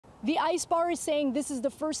The Ice Bar is saying this is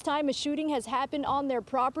the first time a shooting has happened on their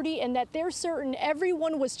property and that they're certain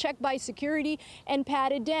everyone was checked by security and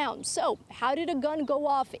patted down. So how did a gun go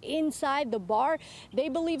off inside the bar? They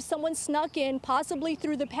believe someone snuck in, possibly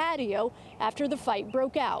through the patio, after the fight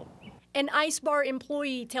broke out. An Ice Bar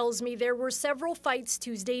employee tells me there were several fights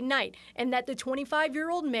Tuesday night and that the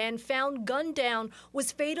 25-year-old man found gunned down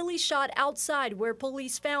was fatally shot outside where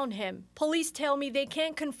police found him. Police tell me they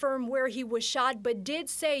can't confirm where he was shot, but did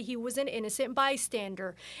say he was an innocent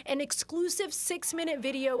bystander. An exclusive 6-minute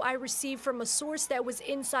video I received from a source that was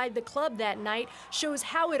inside the club that night shows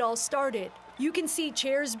how it all started. You can see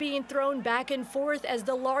chairs being thrown back and forth as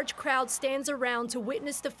the large crowd stands around to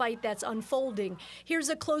witness the fight that's unfolding. Here's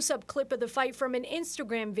a close-up clip of the fight from an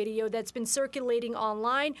Instagram video that's been circulating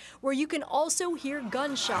online, where you can also hear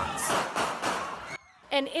gunshots.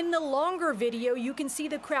 And in the longer video, you can see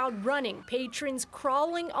the crowd running, patrons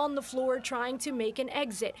crawling on the floor trying to make an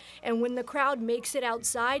exit. And when the crowd makes it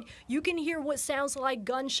outside, you can hear what sounds like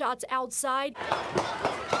gunshots outside,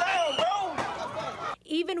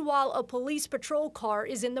 even while a police patrol car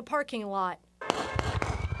is in the parking lot.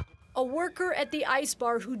 A worker at the Ice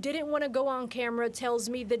Bar who didn't want to go on camera tells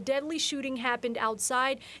me the deadly shooting happened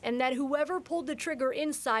outside and that whoever pulled the trigger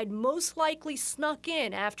inside most likely snuck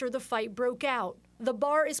in after the fight broke out. The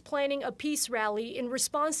bar is planning a peace rally in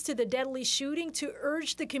response to the deadly shooting to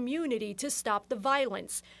urge the community to stop the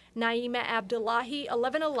violence. Naima Abdullahi,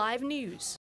 11 Alive News.